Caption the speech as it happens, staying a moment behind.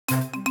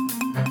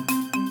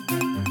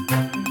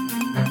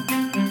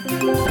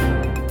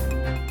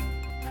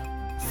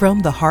From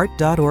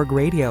theheart.org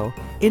radio,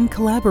 in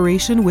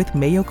collaboration with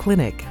Mayo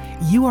Clinic,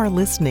 you are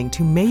listening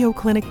to Mayo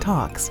Clinic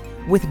Talks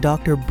with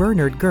Dr.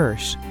 Bernard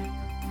Gersh.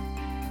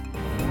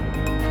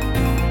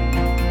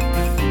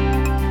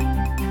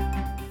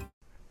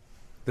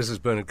 This is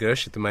Bernard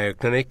Gersh at the Mayo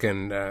Clinic,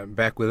 and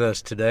back with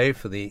us today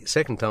for the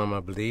second time,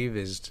 I believe,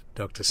 is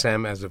Dr.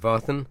 Sam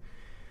Asavathan,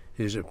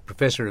 who's a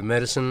professor of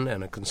medicine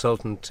and a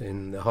consultant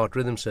in the heart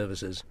rhythm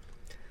services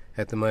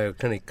at the Mayo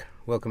Clinic.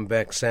 Welcome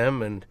back,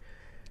 Sam, and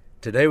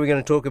today we're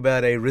going to talk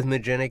about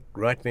arrhythmogenic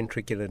right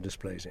ventricular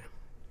dysplasia.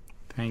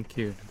 Thank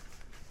you.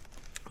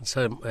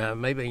 So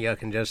maybe I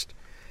can just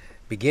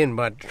begin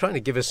by trying to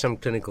give us some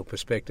clinical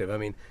perspective. I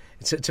mean,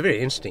 it's a very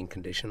interesting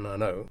condition, I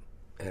know,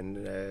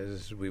 and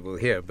as we will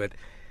hear, but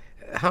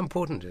how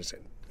important is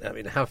it? I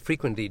mean, how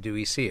frequently do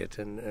we see it,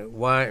 and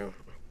why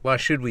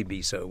should we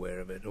be so aware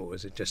of it, or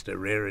is it just a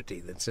rarity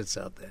that sits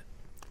out there?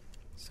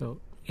 So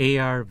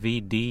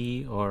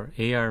ARVD or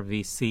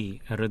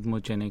ARVC,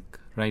 arrhythmogenic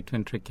right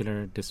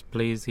ventricular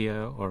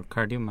dysplasia or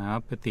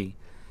cardiomyopathy,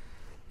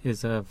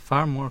 is a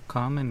far more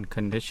common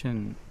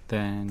condition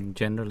than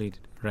generally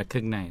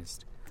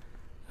recognized.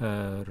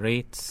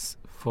 Rates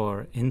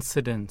for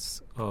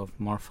incidence of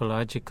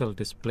morphological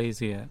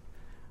dysplasia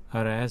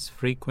are as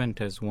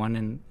frequent as 1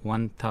 in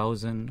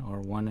 1,000 or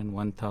 1 in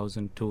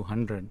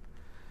 1,200.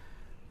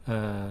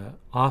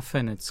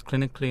 Often it's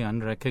clinically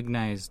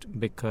unrecognized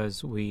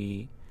because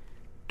we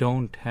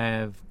don't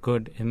have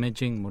good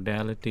imaging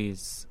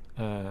modalities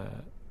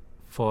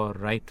for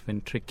right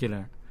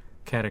ventricular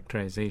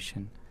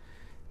characterization.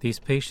 These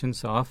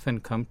patients often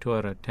come to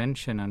our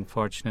attention,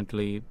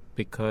 unfortunately,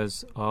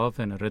 because of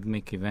an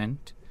arrhythmic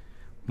event,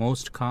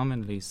 most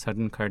commonly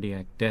sudden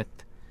cardiac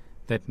death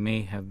that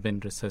may have been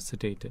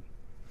resuscitated.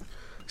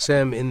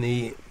 Sam,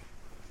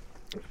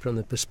 from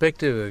the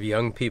perspective of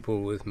young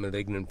people with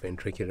malignant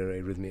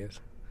ventricular arrhythmias,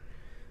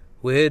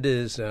 where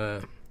does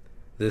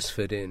this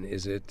fit in?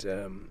 Is it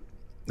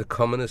the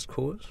commonest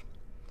cause?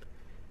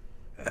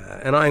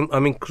 And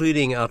I'm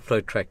including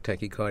outflow tract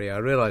tachycardia. I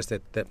realize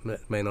that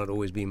may not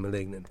always be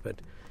malignant, but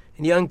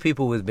in young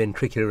people with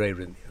ventricular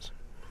arrhythmias.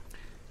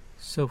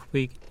 So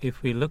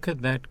if we look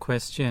at that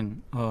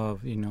question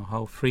of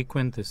how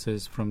frequent this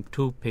is from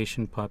two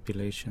patient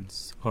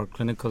populations or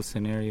clinical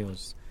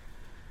scenarios,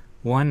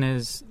 one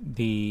is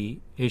the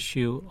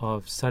issue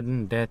of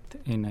sudden death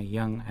in a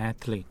young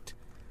athlete.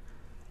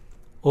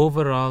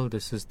 Overall,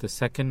 this is the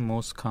second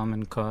most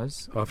common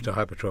cause. After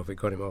hypertrophic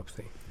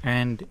cardiomyopathy.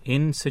 And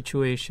in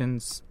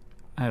situations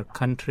or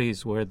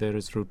countries where there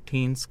is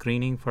routine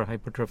screening for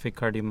hypertrophic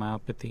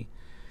cardiomyopathy,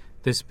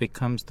 this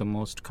becomes the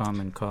most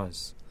common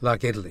cause.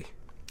 Like Italy.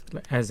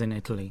 As in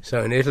Italy.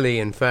 So in Italy,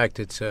 in fact,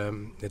 it's a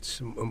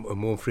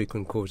more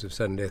frequent cause of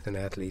sudden death in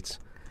athletes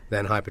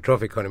than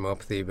hypertrophic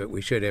cardiomyopathy, but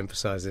we should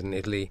emphasize that in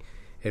Italy,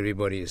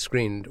 everybody is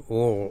screened,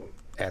 all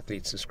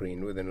athletes are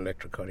screened with an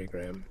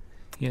electrocardiogram.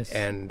 Yes.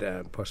 And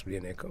possibly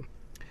an echo.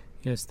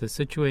 Yes, the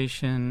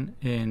situation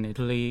in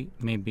Italy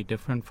may be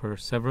different for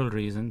several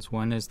reasons.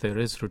 One is there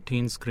is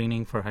routine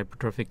screening for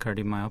hypertrophic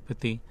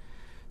cardiomyopathy.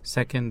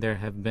 Second, there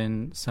have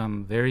been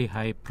some very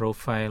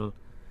high-profile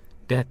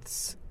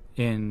deaths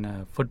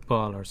in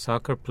football or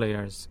soccer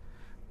players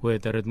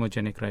with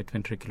arrhythmogenic right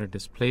ventricular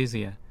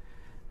dysplasia.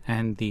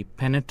 And the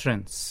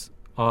penetrance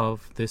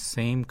of this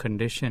same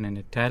condition in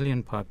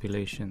Italian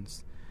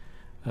populations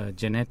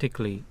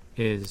genetically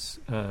is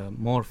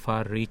more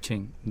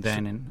far-reaching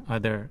than in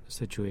other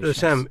situations. So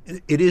Sam,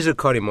 it is a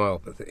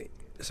cardiomyopathy.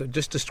 So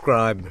just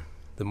describe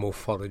the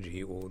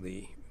morphology or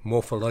the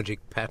morphologic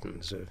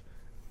patterns of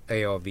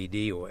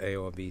ARVD or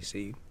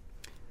ARVC.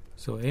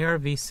 So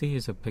ARVC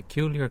is a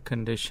peculiar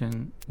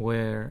condition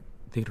where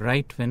the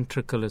right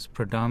ventricle is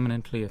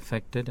predominantly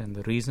affected, and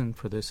the reason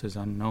for this is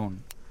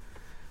unknown.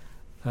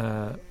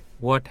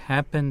 What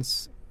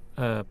happens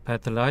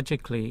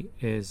pathologically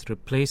is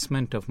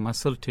replacement of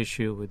muscle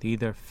tissue with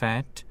either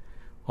fat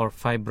or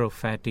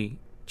fibrofatty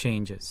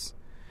changes.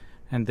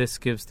 And this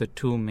gives the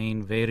two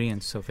main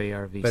variants of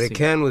ARVC. But it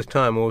can, with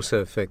time, also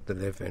affect the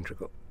left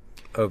ventricle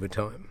over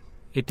time.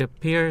 It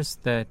appears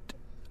that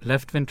the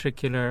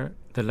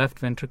left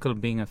ventricle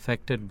being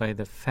affected by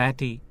the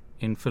fatty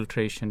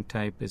infiltration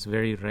type is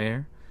very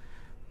rare,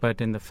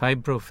 but in the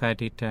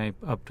fibrofatty type,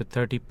 up to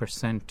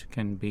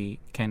 30%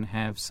 can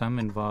have some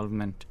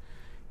involvement,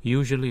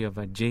 usually of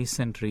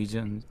adjacent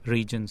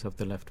regions of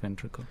the left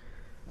ventricle.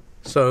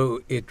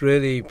 So it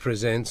really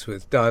presents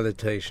with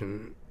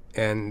dilatation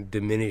and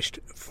diminished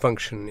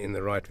function in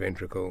the right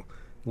ventricle,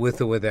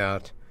 with or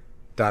without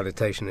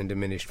dilatation and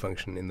diminished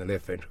function in the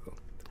left ventricle.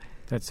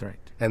 That's right.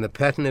 And the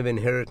pattern of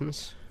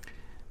inheritance?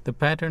 The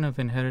pattern of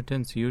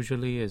inheritance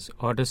usually is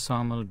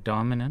autosomal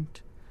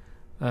dominant,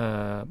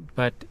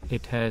 but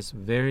it has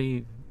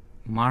very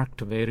marked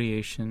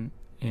variation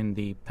in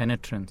the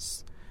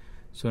penetrance.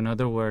 So in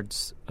other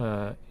words,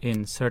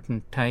 in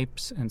certain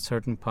types and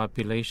certain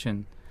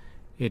population,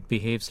 it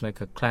behaves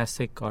like a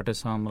classic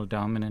autosomal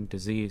dominant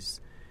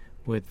disease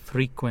with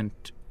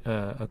frequent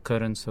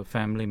occurrence of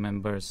family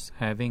members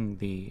having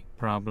the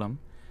problem,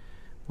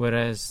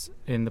 whereas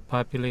in the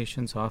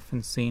populations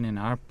often seen in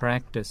our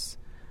practice,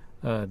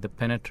 the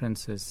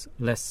penetrance is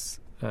less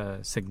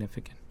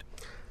significant.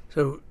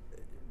 So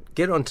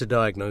get on to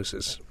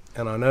diagnosis.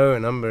 And I know a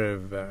number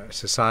of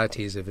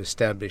societies have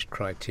established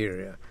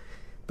criteria.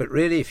 But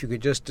really, if you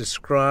could just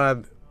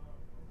describe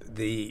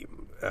the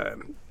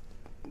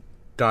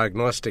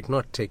diagnostic,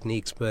 not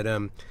techniques, but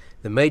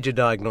the major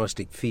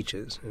diagnostic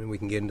features, and we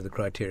can get into the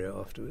criteria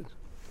afterwards.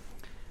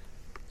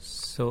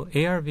 So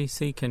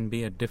ARVC can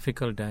be a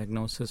difficult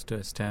diagnosis to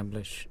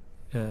establish.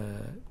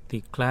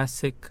 The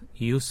classic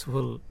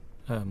useful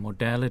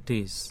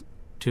modalities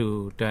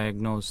to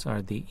diagnose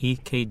are the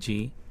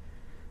EKG,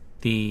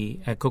 the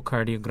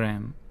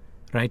echocardiogram,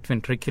 right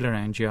ventricular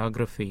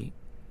angiography,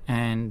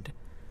 and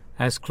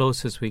as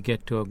close as we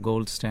get to a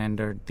gold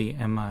standard, the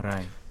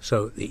MRI.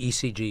 So the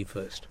ECG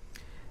first.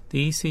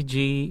 The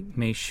ECG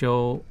may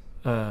show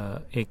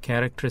a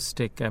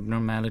characteristic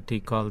abnormality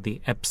called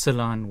the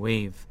epsilon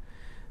wave,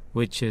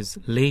 which is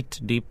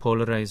late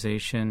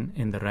depolarization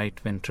in the right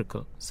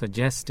ventricle,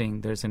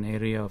 suggesting there's an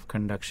area of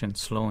conduction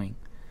slowing.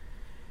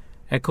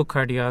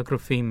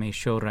 Echocardiography may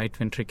show right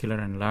ventricular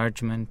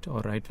enlargement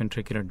or right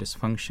ventricular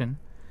dysfunction.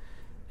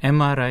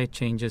 MRI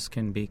changes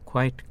can be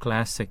quite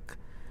classic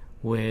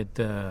with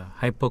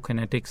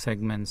hypokinetic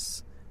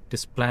segments,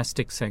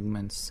 dysplastic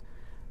segments,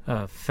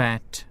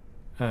 fat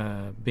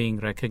being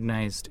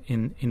recognized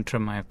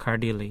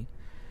intramyocardially,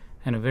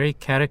 and a very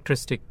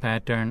characteristic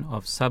pattern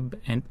of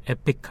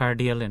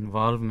subepicardial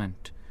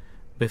involvement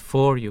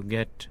before you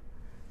get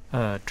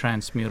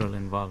transmural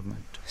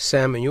involvement.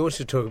 Sam, and you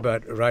also talk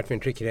about right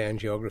ventricular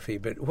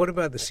angiography, but what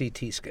about the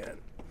CT scan?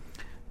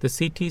 The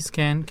CT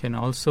scan can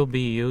also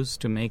be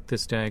used to make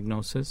this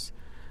diagnosis.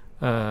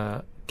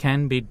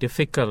 Can be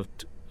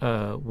difficult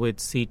with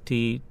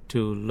CT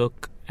to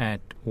look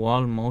at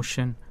wall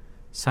motion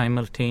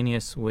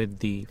simultaneous with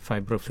the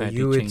fibrofatty so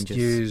you would changes.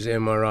 Use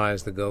MRI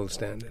as the gold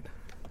standard?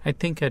 I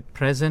think at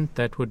present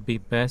that would be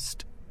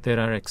best. There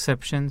are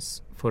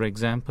exceptions. For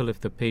example,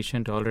 if the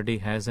patient already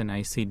has an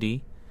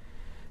ICD.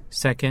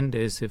 Second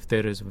is if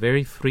there is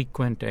very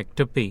frequent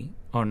ectopy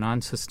or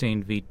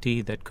non-sustained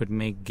VT that could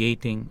make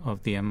gating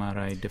of the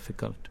MRI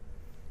difficult.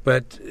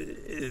 But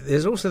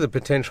there's also the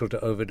potential to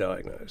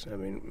overdiagnose. I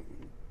mean,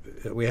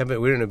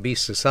 we're an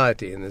obese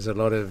society, and there's a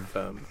lot of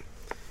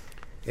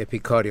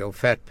epicardial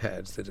fat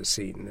pads that are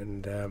seen.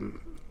 And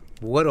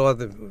what are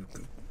the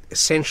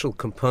essential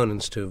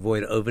components to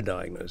avoid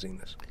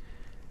overdiagnosing this?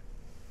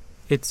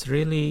 It's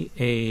really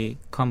a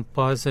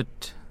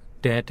composite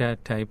data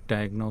type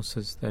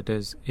diagnosis. That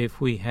is, if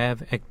we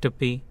have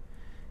ectopy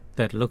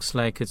that looks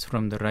like it's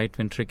from the right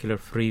ventricular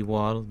free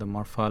wall, the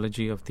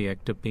morphology of the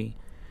ectopy,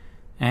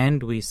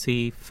 and we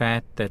see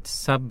fat that's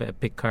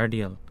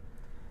subepicardial,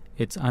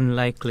 it's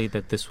unlikely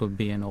that this will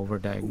be an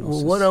overdiagnosis.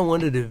 Well, what I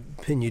wanted to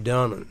pin you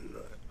down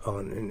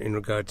on in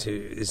regard to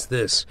is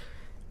this.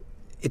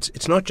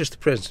 It's not just the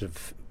presence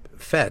of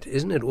fat,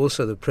 isn't it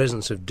also the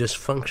presence of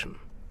dysfunction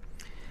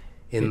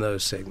in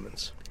those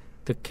segments?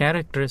 The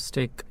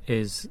characteristic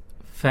is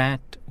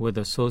fat with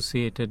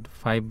associated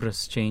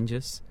fibrous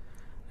changes,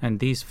 and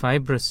these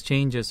fibrous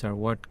changes are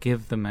what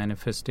give the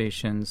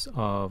manifestations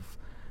of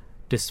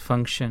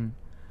dysfunction,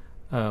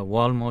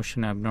 wall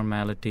motion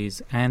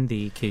abnormalities, and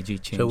the EKG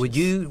changes. So would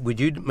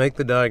you make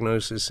the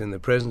diagnosis in the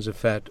presence of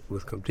fat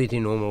with completely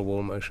normal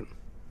wall motion?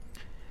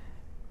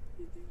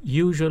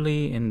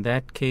 Usually, in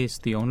that case,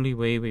 the only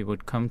way we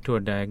would come to a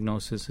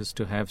diagnosis is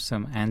to have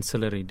some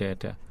ancillary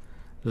data,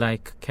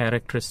 like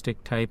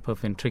characteristic type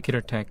of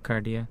ventricular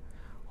tachycardia,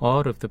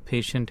 or if the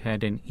patient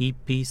had an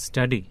EP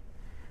study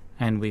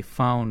and we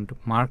found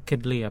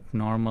markedly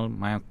abnormal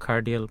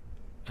myocardial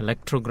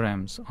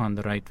electrograms on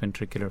the right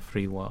ventricular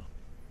free wall.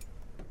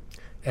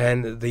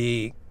 And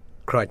the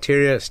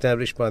criteria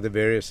established by the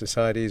various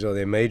societies, are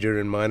there major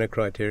and minor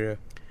criteria?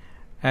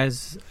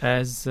 As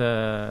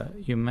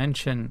you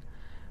mentioned,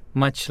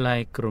 much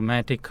like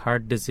rheumatic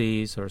heart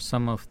disease or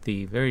some of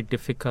the very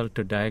difficult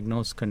to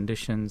diagnose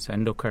conditions,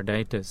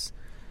 endocarditis,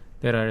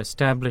 there are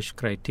established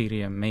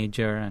criteria,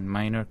 major and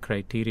minor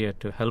criteria,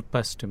 to help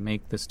us to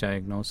make this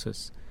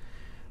diagnosis.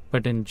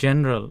 But in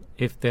general,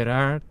 if there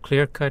are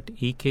clear-cut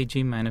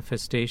EKG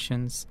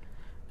manifestations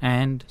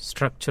and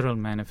structural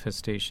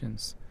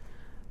manifestations,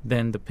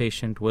 then the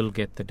patient will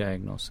get the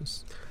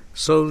diagnosis.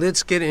 So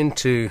let's get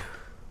into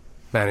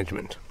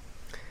management.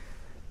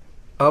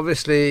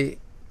 Obviously,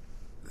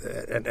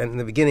 and in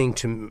the beginning,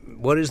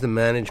 what is the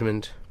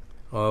management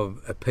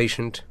of a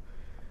patient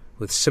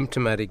with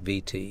symptomatic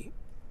VT?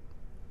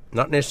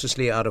 Not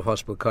necessarily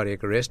out-of-hospital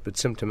cardiac arrest, but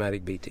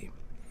symptomatic VT.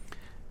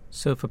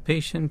 So if a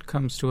patient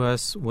comes to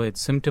us with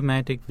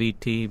symptomatic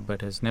VT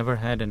but has never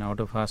had an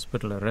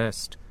out-of-hospital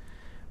arrest,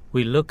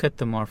 we look at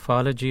the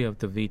morphology of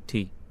the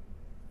VT.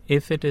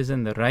 If it is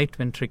in the right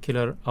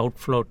ventricular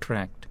outflow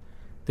tract,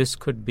 this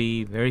could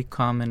be very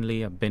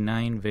commonly a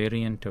benign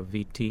variant of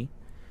VT.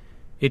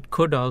 It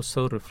could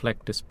also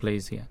reflect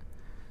dysplasia.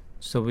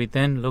 So we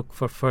then look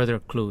for further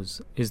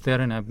clues. Is there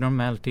an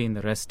abnormality in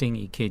the resting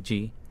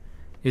EKG?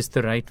 Is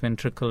the right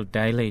ventricle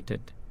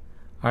dilated?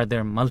 Are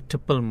there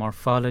multiple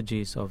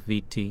morphologies of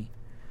VT?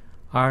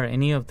 Are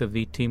any of the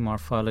VT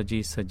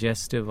morphologies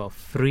suggestive of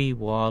free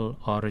wall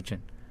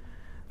origin?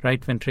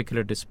 Right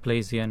ventricular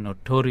dysplasia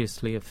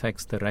notoriously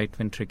affects the right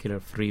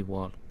ventricular free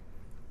wall.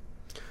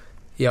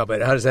 Yeah,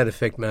 but how does that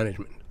affect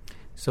management?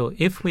 So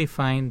if we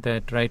find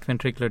that right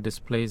ventricular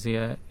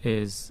dysplasia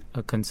is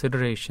a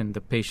consideration,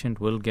 the patient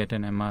will get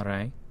an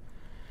MRI.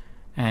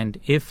 And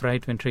if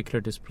right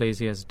ventricular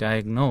dysplasia is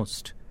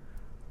diagnosed,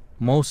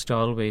 most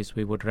always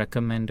we would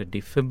recommend a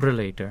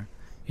defibrillator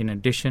in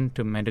addition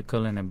to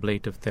medical and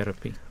ablative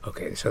therapy.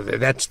 Okay, so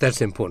that's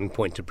the important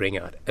point to bring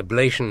out.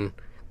 Ablation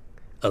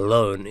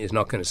alone is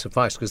not going to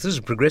suffice because this is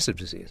a progressive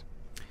disease.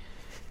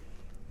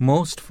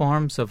 Most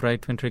forms of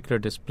right ventricular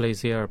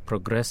dysplasia are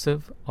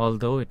progressive,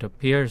 although it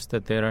appears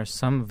that there are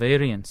some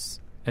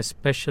variants,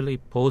 especially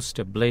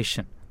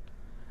post-ablation,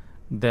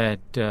 that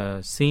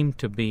seem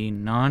to be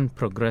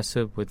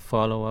non-progressive with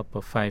follow-up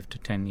of 5 to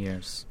 10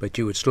 years. But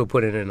you would still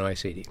put in an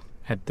ICD?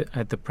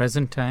 At the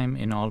present time,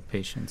 in all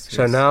patients.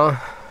 So yes.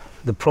 now,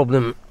 the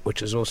problem,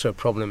 which is also a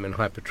problem in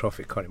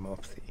hypertrophic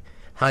cardiomyopathy,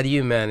 how do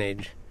you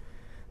manage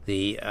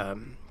the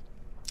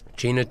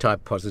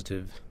genotype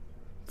positive,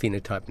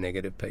 phenotype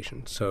negative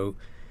patients? So,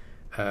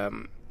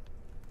 well,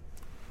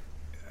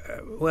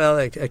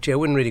 actually, I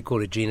wouldn't really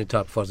call it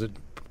genotype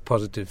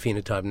positive,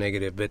 phenotype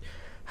negative, but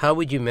how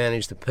would you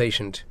manage the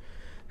patient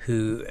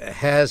who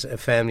has a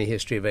family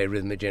history of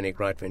arrhythmogenic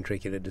right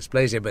ventricular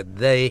dysplasia, but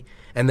they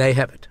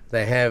have it.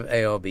 They have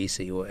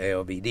ARVC or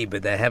ARVD,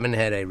 but they haven't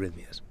had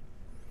arrhythmias.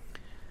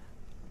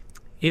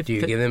 Do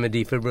you give them a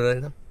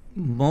defibrillator?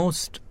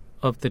 Most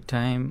of the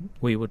time,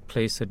 we would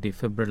place a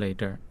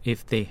defibrillator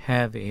if they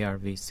have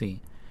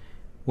ARVC.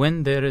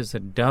 When there is a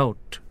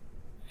doubt,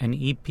 an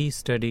EP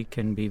study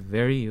can be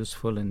very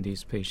useful in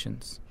these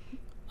patients.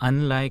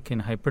 Unlike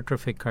in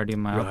hypertrophic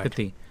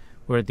cardiomyopathy, right,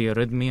 where the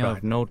arrhythmia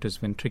of note is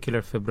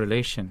ventricular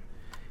fibrillation,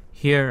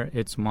 here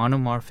it's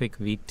monomorphic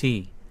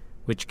VT,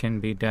 which can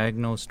be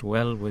diagnosed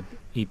well with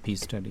EP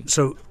study.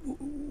 So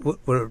what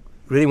I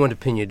really want to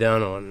pin you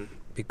down on,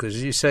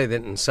 because you say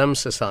that in some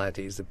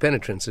societies the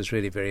penetrance is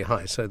really very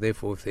high, so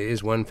therefore if there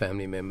is one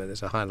family member,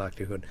 there's a high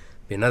likelihood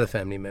there'll be another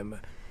family member,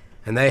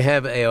 and they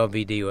have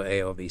ARVD or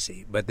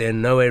ARVC, but there are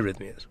no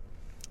arrhythmias,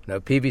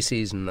 no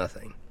PVCs,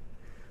 nothing.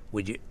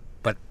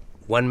 But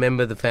one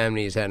member of the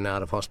family has had an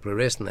out-of-hospital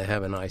arrest and they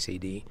have an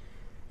ICD.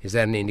 Is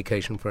that an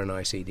indication for an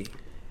ICD?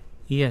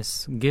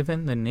 Yes,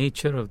 given the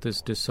nature of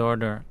this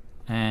disorder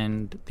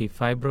and the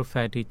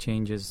fibrofatty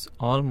changes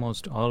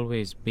almost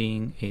always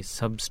being a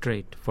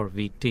substrate for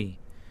VT,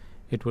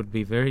 it would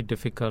be very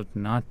difficult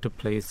not to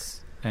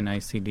place an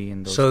ICD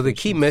in those So the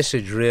patients. key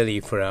message really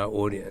for our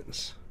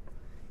audience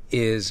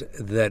is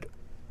that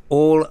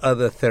all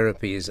other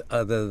therapies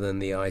other than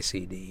the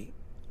ICD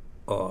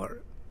are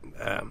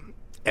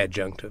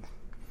adjunctive.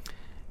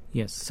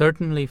 Yes,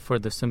 certainly for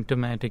the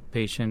symptomatic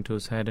patient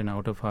who's had an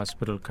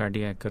out-of-hospital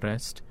cardiac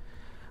arrest,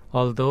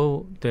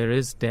 although there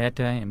is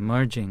data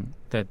emerging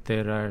that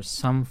there are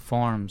some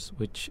forms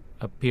which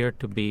appear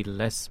to be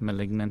less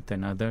malignant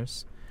than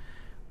others.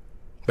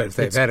 But if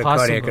they've had a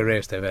cardiac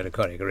arrest, they've had a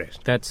cardiac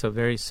arrest. That's a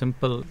very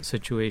simple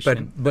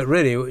situation. But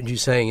really what you're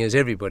saying is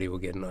everybody will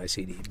get an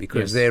ICD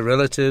because their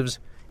relatives,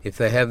 if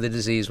they have the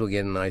disease, will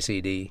get an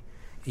ICD.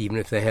 Even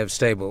if they have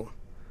stable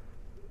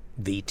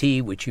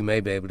VT, which you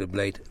may be able to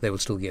ablate, they will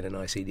still get an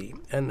ICD.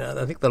 And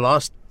I think the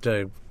last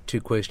two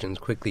questions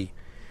quickly,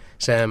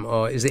 Sam,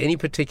 are, is there any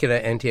particular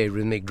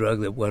antiarrhythmic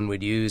drug that one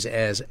would use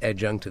as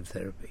adjunctive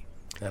therapy?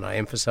 And I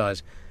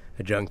emphasize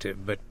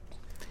adjunctive, but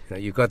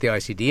you've got the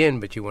ICD in,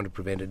 but you want to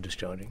prevent it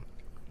discharging.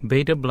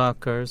 Beta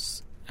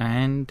blockers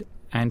and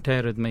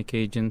antiarrhythmic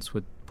agents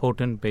with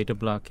potent beta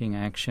blocking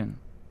action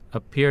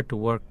appear to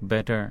work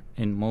better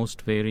in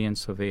most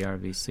variants of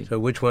ARVC. So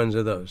which ones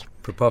are those?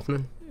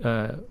 Propafenone?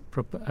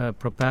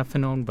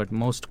 Propafenone, but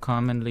most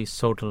commonly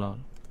sotalol.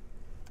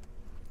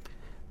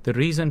 The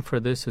reason for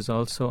this is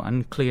also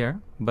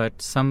unclear,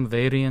 but some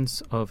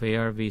variants of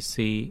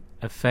ARVC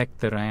affect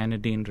the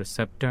ryanodine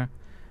receptor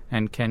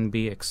and can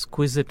be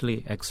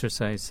exquisitely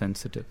exercise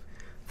sensitive.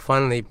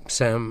 Finally,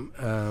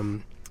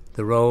 Sam,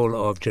 the role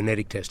of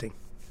genetic testing.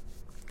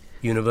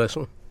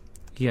 Universal?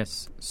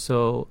 Yes.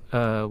 So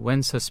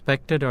when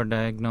suspected or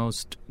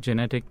diagnosed,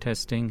 genetic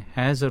testing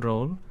has a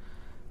role.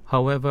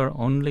 However,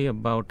 only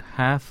about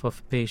half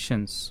of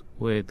patients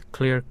with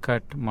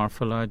clear-cut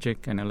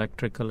morphologic and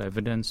electrical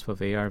evidence of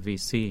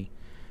ARVC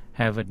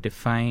have a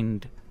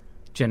defined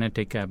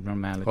genetic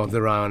abnormality. Of the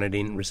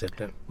ryanodine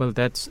receptor. Well,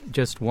 that's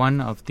just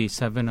one of the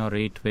 7 or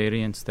 8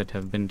 variants that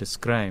have been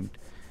described.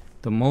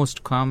 The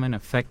most common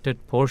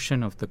affected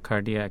portion of the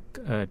cardiac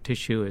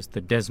tissue is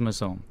the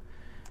desmosome,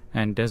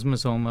 and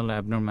desmosomal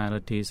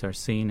abnormalities are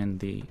seen in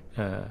the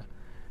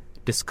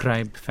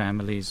described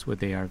families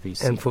with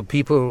ARVC. And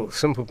for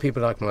simple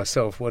people like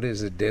myself, what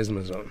is a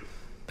desmosome?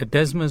 The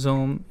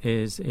desmosome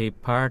is a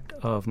part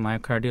of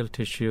myocardial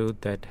tissue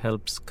that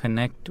helps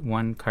connect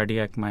one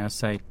cardiac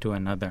myocyte to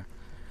another.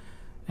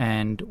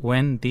 And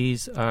when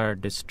these are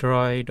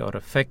destroyed or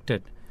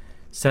affected,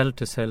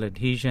 cell-to-cell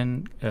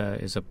adhesion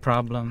is a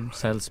problem.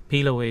 Cells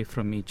peel away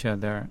from each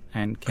other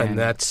and can And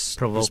that's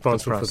provoke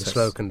responsible the for the process.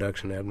 slow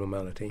conduction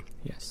abnormality.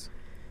 Yes.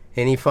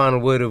 Any final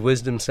word of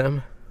wisdom,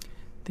 Sam?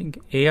 I think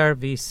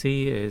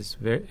ARVC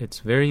it's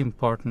very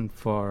important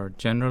for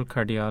general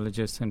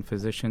cardiologists and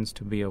physicians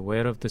to be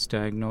aware of this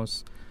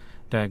diagnosis.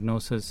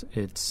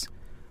 It's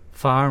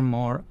far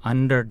more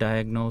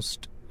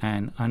underdiagnosed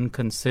and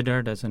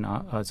unconsidered as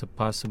a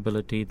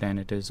possibility than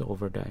it is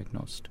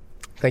overdiagnosed.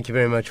 Thank you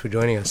very much for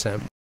joining us,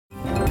 Sam.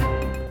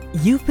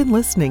 You've been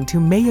listening to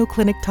Mayo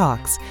Clinic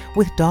Talks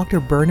with Dr.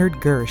 Bernard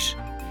Gersh.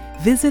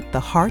 Visit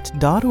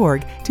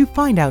theheart.org to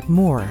find out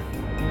more.